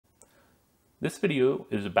This video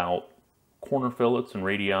is about corner fillets and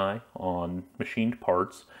radii on machined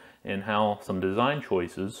parts and how some design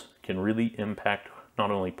choices can really impact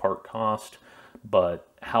not only part cost, but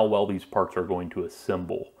how well these parts are going to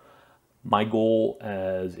assemble. My goal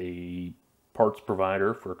as a parts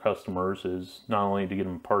provider for customers is not only to get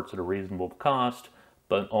them parts at a reasonable cost,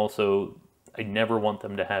 but also I never want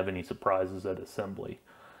them to have any surprises at assembly.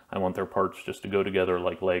 I want their parts just to go together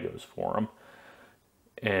like Legos for them.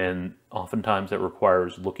 And oftentimes that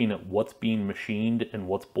requires looking at what's being machined and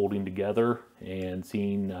what's bolting together and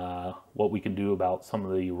seeing what we can do about some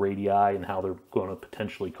of the radii and how they're going to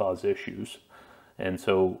potentially cause issues. And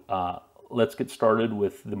so let's get started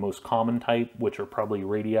with the most common type, which are probably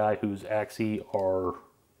radii whose axes are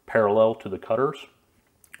parallel to the cutter's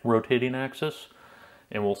rotating axis.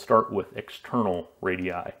 And we'll start with external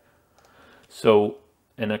radii. So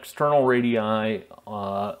an external radii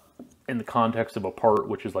in the context of a part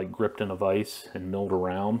which is like gripped in a vise and milled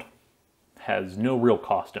around has no real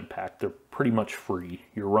cost impact. They're pretty much free.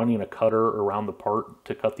 You're running a cutter around the part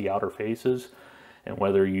to cut the outer faces, and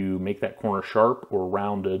whether you make that corner sharp or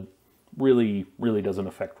rounded really doesn't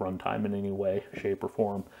affect runtime in any way, shape, or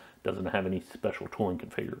form. Doesn't have any special tooling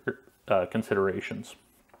considerations.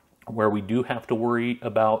 Where we do have to worry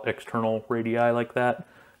about external radii like that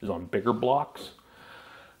is on bigger blocks.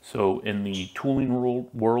 So in the tooling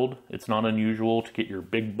world, it's not unusual to get your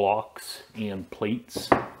big blocks and plates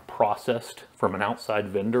processed from an outside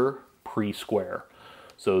vendor pre-square.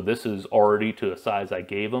 So this is already to a size I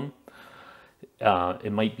gave them.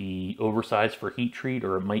 It might be oversized for heat treat,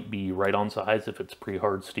 or it might be right on size if it's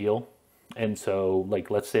pre-hard steel. And so, like,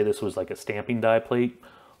 let's say this was like a stamping die plate,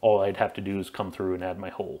 all I'd have to do is come through and add my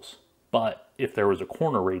holes. But if there was a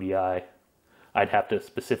corner radii, I'd have to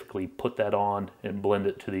specifically put that on and blend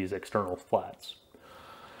it to these external flats.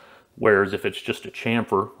 Whereas if it's just a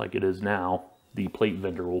chamfer, like it is now, the plate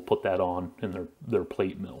vendor will put that on in their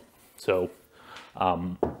plate mill. So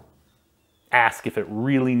ask if it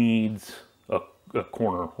really needs a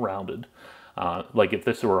corner rounded. Like if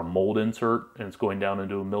this were a mold insert and it's going down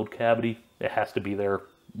into a milled cavity, it has to be there.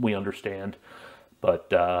 We understand. But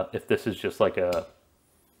if this is just like a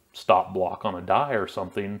stop block on a die or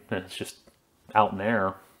something, and it's just out in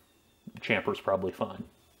air, chamfer's probably fine.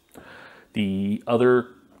 The other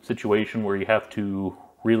situation where you have to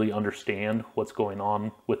really understand what's going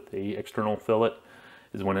on with the external fillet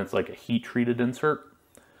is when it's like a heat treated insert.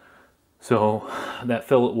 So that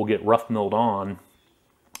fillet will get rough milled on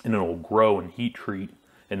and it'll grow and heat treat,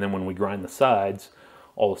 and then when we grind the sides,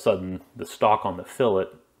 all of a sudden the stock on the fillet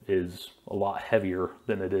is a lot heavier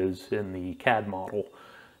than it is in the CAD model,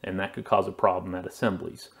 and that could cause a problem at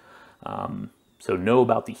assemblies. So know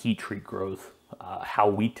about the heat treat growth. How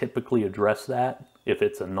we typically address that, if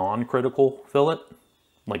it's a non-critical fillet,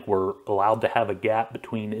 like we're allowed to have a gap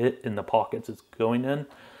between it and the pockets it's going in,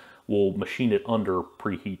 we'll machine it under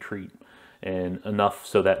pre-heat treat, and enough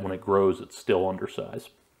so that when it grows it's still undersized.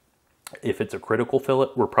 If it's a critical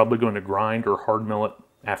fillet, we're probably going to grind or hard mill it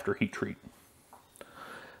after heat treat.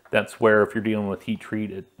 That's where, if you're dealing with heat treat,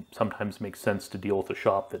 it sometimes makes sense to deal with a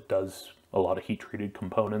shop that does a lot of heat treated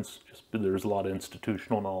components. Just there's a lot of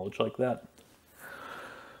institutional knowledge like that.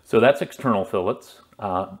 So that's external fillets.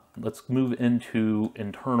 Let's move into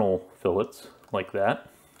internal fillets like that.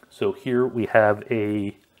 So here we have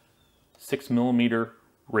a 6mm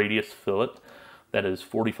radius fillet that is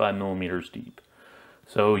 45 millimeters deep.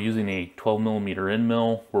 So using a 12mm end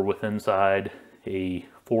mill, we're within inside a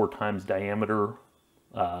 4 times diameter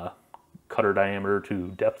cutter diameter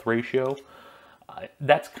to depth ratio.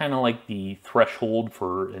 That's kind of like the threshold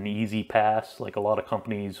for an easy pass. Like a lot of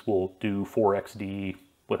companies will do 4XD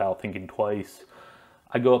without thinking twice.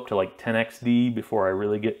 I go up to like 10XD before I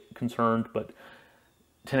really get concerned, but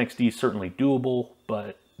 10XD is certainly doable,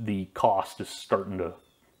 but the cost is starting to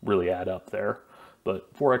really add up there.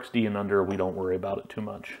 But 4XD and under, we don't worry about it too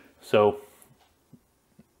much. So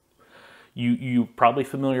you're probably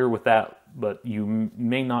familiar with that, but you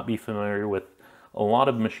may not be familiar with, a lot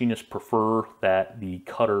of machinists prefer that the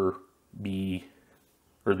cutter be,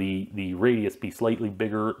 or the radius be slightly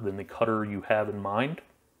bigger than the cutter you have in mind.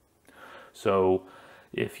 So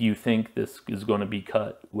if you think this is going to be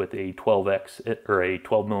cut with a 12X or a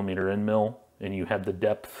 12mm end mill, and you have the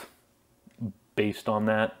depth based on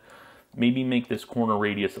that, maybe make this corner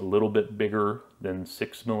radius a little bit bigger than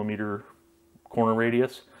 6mm corner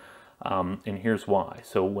radius. And here's why.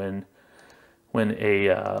 So when a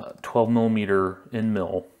 12mm end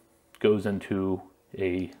mill goes into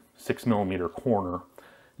a 6mm corner,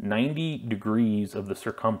 90 degrees of the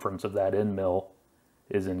circumference of that end mill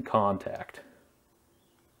is in contact.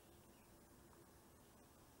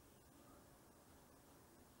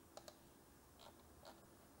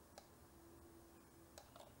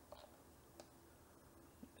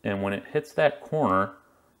 And when it hits that corner,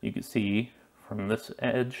 you can see from this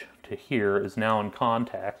edge to here is now in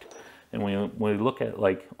contact. And when we look at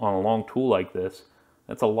like on a long tool like this,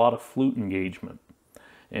 that's a lot of flute engagement.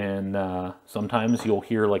 And sometimes you'll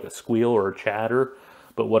hear like a squeal or a chatter,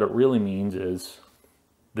 but what it really means is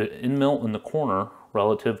the end mill in the corner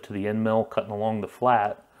relative to the end mill cutting along the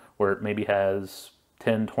flat, where it maybe has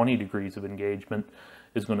 10, 20 degrees of engagement,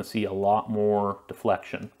 is going to see a lot more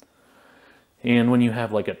deflection. And when you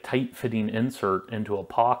have like a tight fitting insert into a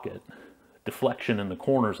pocket, deflection in the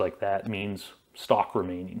corners like that means stock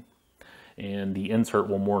remaining. And the insert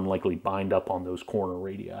will more than likely bind up on those corner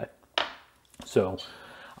radii. So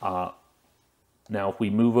now if we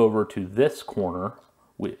move over to this corner,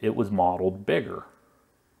 it was modeled bigger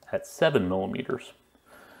at 7 millimeters.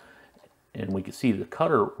 And we can see the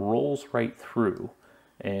cutter rolls right through,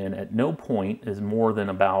 and at no point is more than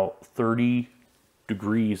about 30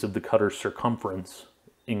 degrees of the cutter's circumference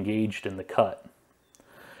engaged in the cut.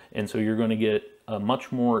 And so you're going to get a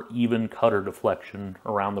much more even cutter deflection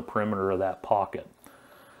around the perimeter of that pocket.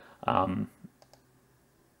 Now,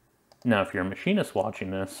 if you're a machinist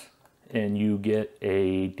watching this and you get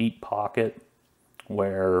a deep pocket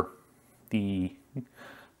where the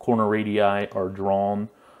corner radii are drawn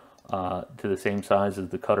to the same size as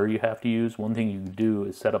the cutter you have to use, one thing you can do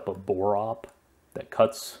is set up a bore op that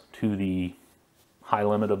cuts to the high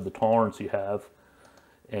limit of the tolerance you have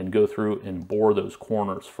and go through and bore those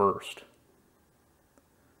corners first.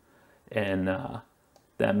 And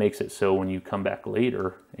that makes it so when you come back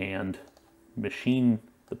later and machine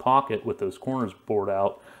the pocket with those corners bored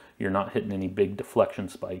out, you're not hitting any big deflection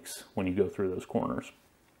spikes when you go through those corners.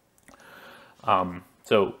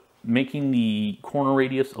 So making the corner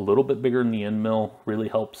radius a little bit bigger than the end mill really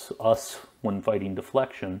helps us when fighting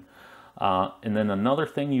deflection. And then another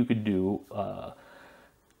thing you could do,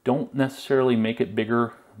 don't necessarily make it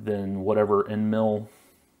bigger than whatever end mill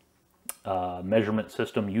measurement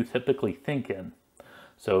system you typically think in.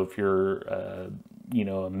 So if you're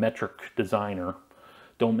a metric designer,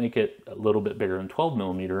 don't make it a little bit bigger than 12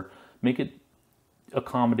 millimeter. Make it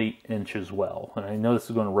accommodate inch as well. And I know this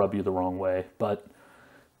is going to rub you the wrong way, but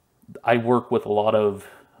I work with a lot of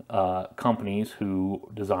companies who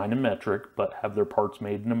design in metric but have their parts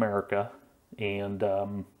made in America. And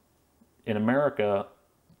in America,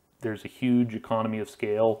 there's a huge economy of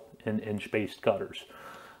scale in inch-based cutters.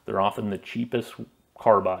 They're often the cheapest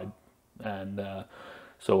carbide. And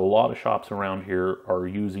so a lot of shops around here are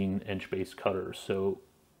using inch-based cutters. So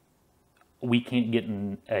we can't get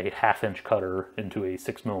in a half-inch cutter into a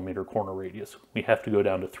 6 millimeter corner radius. We have to go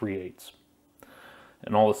down to 3/8.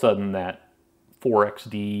 And all of a sudden that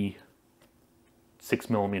 4XD 6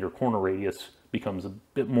 millimeter corner radius becomes a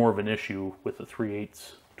bit more of an issue with a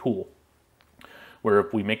 3/8 tool. Where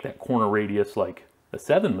if we make that corner radius like a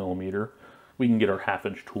 7 millimeter, we can get our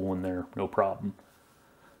half-inch tool in there, no problem.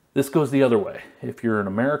 This goes the other way. If you're an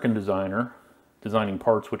American designer designing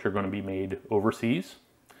parts which are going to be made overseas,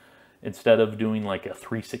 instead of doing like a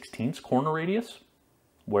 3/16 corner radius,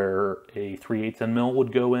 where a 3/8 end mill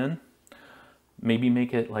would go in, maybe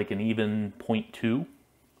make it like an even 0.2.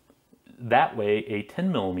 That way, a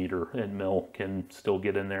 10 millimeter end mill can still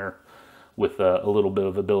get in there with a little bit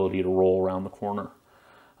of ability to roll around the corner.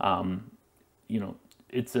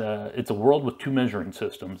 It's a world with two measuring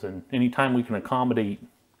systems, and anytime we can accommodate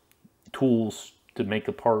tools to make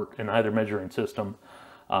a part in either measuring system,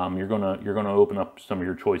 you're gonna open up some of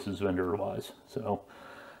your choices vendor-wise. So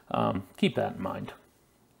keep that in mind.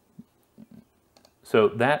 So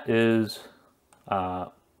that is corner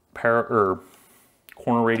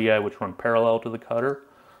radii which run parallel to the cutter.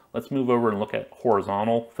 Let's move over and look at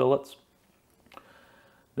horizontal fillets.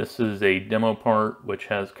 This is a demo part which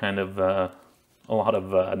has kind of a lot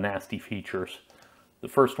of nasty features. The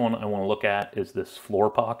first one I want to look at is this floor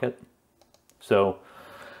pocket. So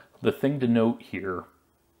the thing to note here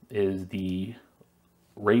is the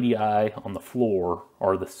radii on the floor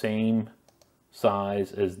are the same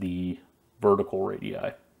size as the vertical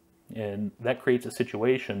radii. And that creates a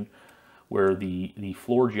situation where the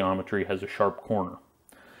floor geometry has a sharp corner.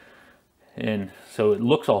 And so it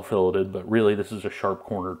looks all filleted, but really this is a sharp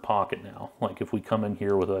cornered pocket now. Like if we come in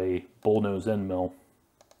here with a bullnose end mill,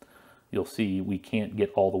 you'll see we can't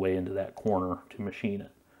get all the way into that corner to machine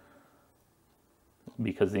it,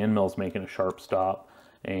 because the end mill is making a sharp stop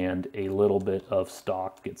and a little bit of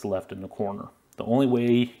stock gets left in the corner. The only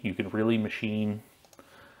way you can really machine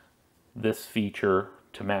this feature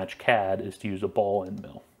to match CAD is to use a ball end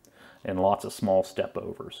mill and lots of small step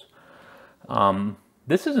overs.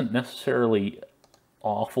 This isn't necessarily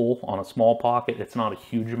awful on a small pocket. It's not a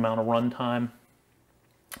huge amount of runtime.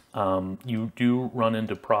 You do run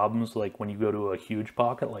into problems like when you go to a huge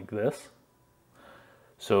pocket like this.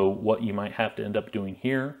 So what you might have to end up doing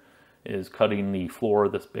here is cutting the floor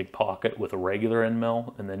of this big pocket with a regular end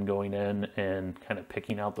mill and then going in and kind of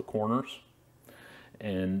picking out the corners.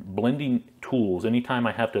 And blending tools, anytime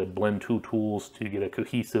I have to blend two tools to get a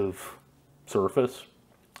cohesive surface,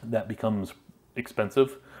 that becomes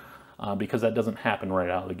expensive because that doesn't happen right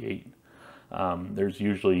out of the gate. There's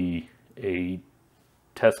usually a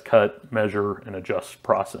test, cut, measure, and adjust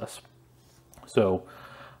process. So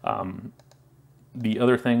the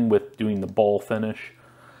other thing with doing the ball finish,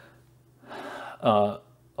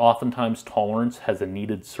 oftentimes tolerance has a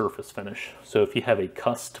kneaded surface finish. So if you have a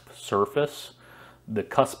cusp surface, the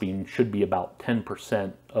cusping should be about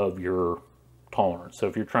 10% of your tolerance. So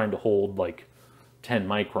if you're trying to hold like 10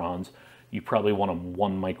 microns, you probably want a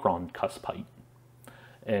 1 micron cusp height.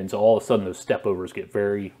 And so all of a sudden those step overs get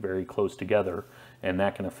very, very close together, and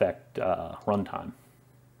that can affect runtime.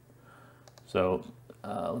 So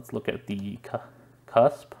let's look at the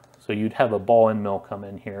cusp. So you'd have a ball end mill come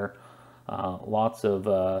in here, lots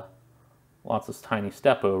of tiny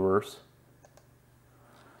step overs,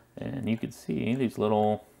 and you can see these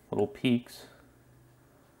little peaks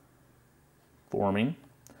forming,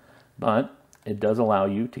 but it does allow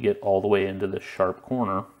you to get all the way into this sharp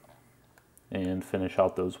corner and finish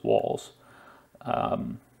out those walls.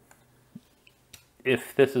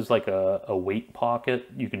 If this is like a weight pocket,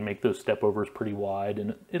 you can make those step overs pretty wide,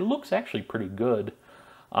 and it looks actually pretty good,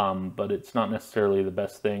 but it's not necessarily the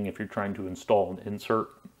best thing if you're trying to install an insert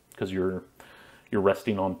because you're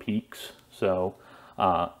resting on peaks. So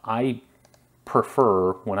I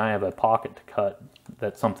prefer, when I have a pocket to cut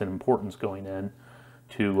that something important's going in,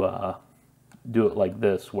 to do it like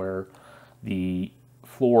this, where the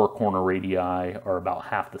floor corner radii are about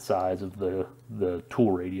half the size of the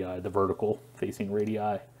tool radii, the vertical facing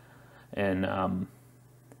radii, and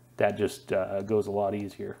that just goes a lot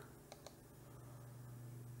easier.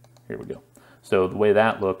 Here we go. So the way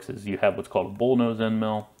that looks is you have what's called a bullnose end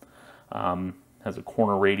mill, has a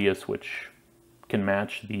corner radius which can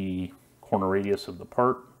match the corner radius of the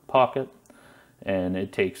pocket, and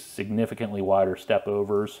it takes significantly wider step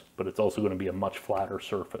overs, but it's also going to be a much flatter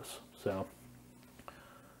surface. So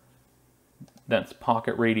that's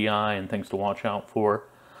pocket radii and things to watch out for.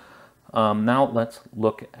 Now let's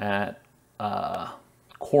look at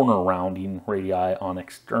corner rounding radii on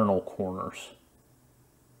external corners.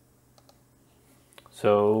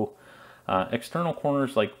 So external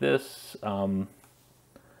corners like this,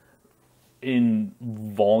 in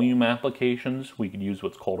volume applications, we could use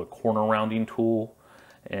what's called a corner rounding tool,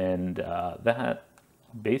 and that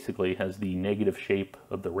basically has the negative shape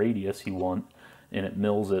of the radius you want, and it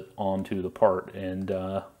mills it onto the part, and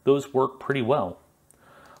those work pretty well.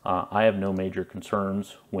 I have no major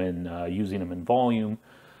concerns when using them in volume,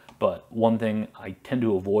 but one thing, I tend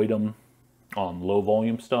to avoid them on low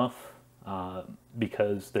volume stuff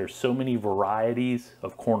because there's so many varieties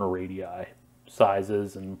of corner radii,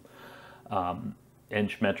 sizes, and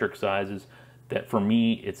inch metric sizes, that for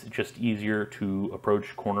me it's just easier to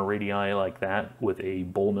approach corner radii like that with a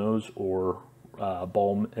bullnose or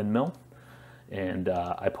ball end mill. And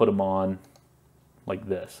I put them on like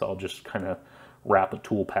this. I'll just kind of wrap a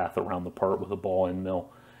tool path around the part with a ball end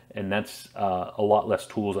mill, and that's a lot less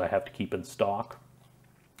tools I have to keep in stock.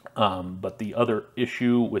 But the other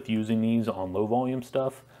issue with using these on low volume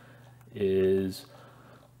stuff is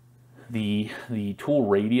the tool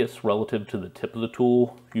radius relative to the tip of the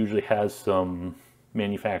tool usually has some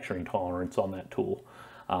manufacturing tolerance on that tool.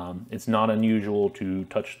 It's not unusual to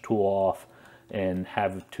touch the tool off and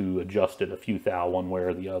have to adjust it a few thou one way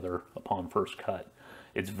or the other upon first cut.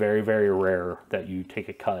 It's very, very rare that you take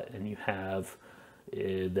a cut and you have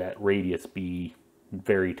that radius be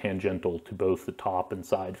very tangential to both the top and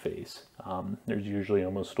side face. There's usually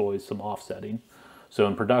almost always some offsetting. So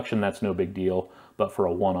in production, that's no big deal, but for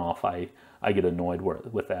a one-off, I get annoyed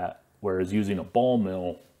with that. Whereas using a ball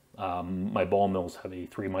mill, my ball mills have a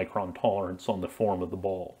 3 micron tolerance on the form of the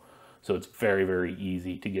ball. So it's very, very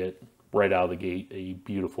easy to get right out of the gate a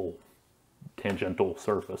beautiful tangential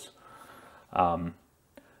surface.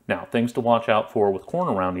 Now, things to watch out for with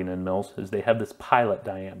corner rounding end mills is they have this pilot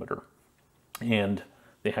diameter, and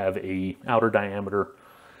they have a outer diameter.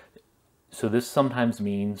 So this sometimes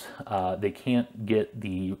means they can't get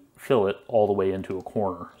the fillet all the way into a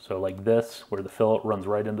corner. So like this, where the fillet runs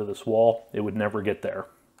right into this wall, it would never get there.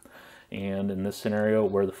 And in this scenario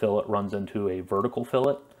where the fillet runs into a vertical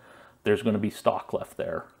fillet, there's going to be stock left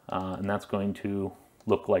there, and that's going to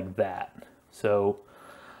look like that. So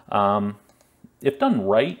if done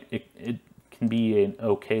right, it can be an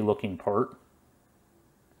okay looking part.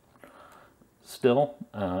 still.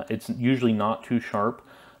 It's usually not too sharp.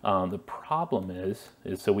 The problem is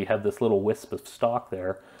so we have this little wisp of stock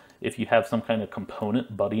there. If you have some kind of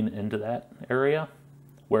component butting into that area,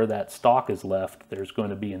 where that stock is left, there's going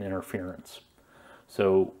to be an interference.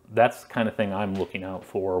 So that's the kind of thing I'm looking out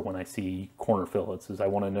for when I see corner fillets, is I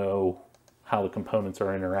want to know how the components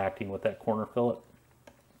are interacting with that corner fillet.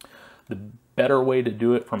 The better way to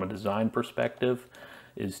do it from a design perspective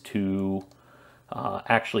is to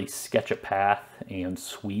actually sketch a path and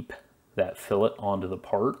sweep that fillet onto the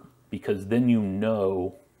part, because then you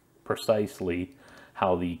know precisely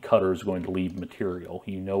how the cutter is going to leave material.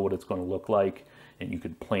 You know what it's going to look like, and you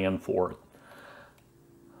could plan for it.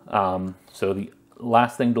 So the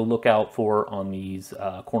last thing to look out for on these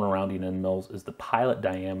corner rounding end mills is the pilot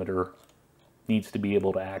diameter needs to be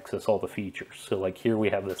able to access all the features. So like here we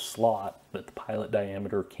have this slot that the pilot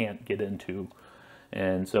diameter can't get into.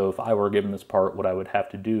 And so if I were given this part, what I would have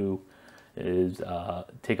to do is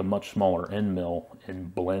take a much smaller end mill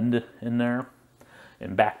and blend in there.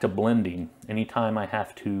 And back to blending, anytime I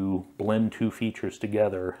have to blend two features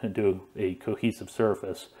together into a cohesive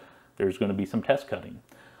surface, there's going to be some test cutting.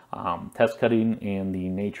 Test cutting and the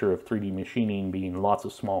nature of 3D machining being lots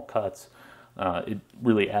of small cuts, it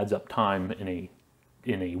really adds up time in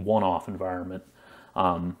a one-off environment.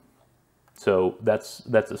 So that's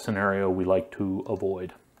a scenario we like to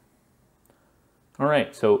avoid. All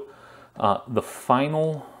right, so the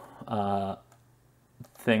final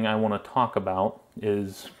thing I want to talk about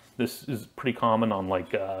is, this is pretty common on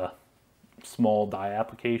like small die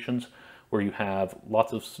applications where you have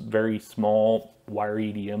lots of very small wire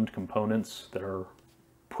EDM'd components that are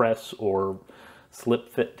press or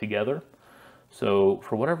slip fit together. So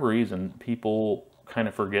for whatever reason, people kind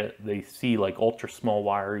of forget, they see like ultra small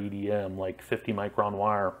wire EDM, like 50 micron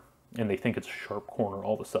wire, and they think it's a sharp corner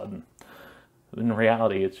all of a sudden. In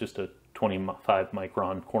reality, it's just a 25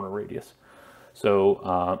 micron corner radius.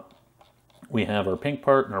 So we have our pink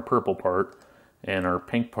part and our purple part, and our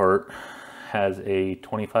pink part has a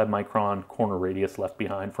 25 micron corner radius left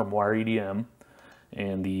behind from wire EDM,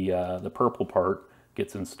 and the purple part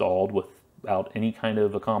gets installed without any kind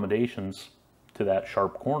of accommodations to that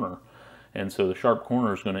sharp corner. And so the sharp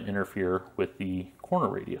corner is going to interfere with the corner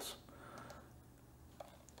radius.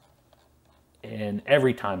 And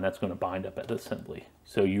every time that's going to bind up at assembly.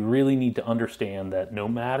 So you really need to understand that no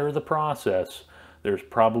matter the process, there's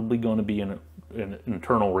probably going to be an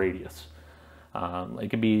internal radius. It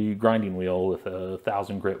could be a grinding wheel with a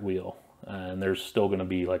 1,000 grit wheel, and there's still going to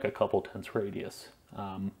be like a couple tenths radius.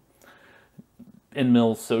 End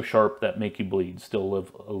mills so sharp that make you bleed still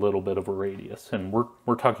live a little bit of a radius, and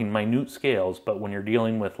we're talking minute scales. But when you're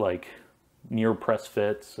dealing with like near press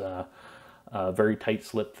fits, very tight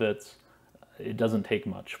slip fits, it doesn't take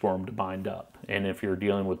much for them to bind up. And if you're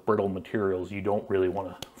dealing with brittle materials, you don't really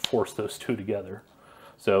want to force those two together.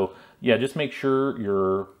 So yeah, just make sure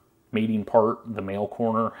your mating part, the male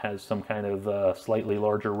corner, has some kind of slightly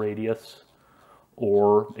larger radius,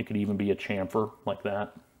 or it could even be a chamfer like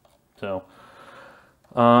that. So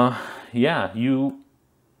yeah, you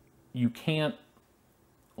can't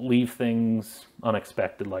leave things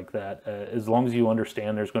unexpected like that. As long as you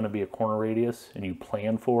understand there's going to be a corner radius and you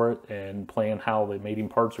plan for it and plan how the mating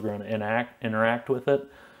parts are going to interact with it,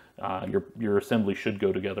 your assembly should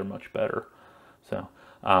go together much better. So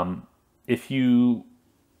if you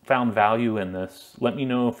found value in this, let me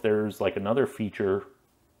know if there's like another feature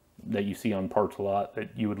that you see on parts a lot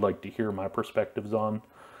that you would like to hear my perspectives on.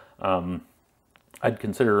 I'd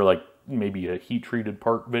consider like maybe a heat treated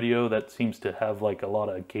part video that seems to have like a lot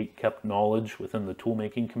of gate kept knowledge within the tool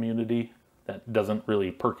making community that doesn't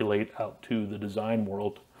really percolate out to the design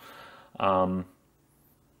world. And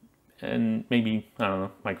maybe, I don't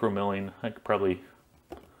know, micro milling. I could probably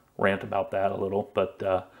rant about that a little,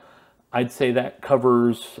 but I'd say that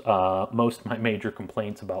covers most of my major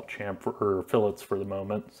complaints about chamfer or fillets for the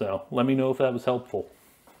moment. So let me know if that was helpful.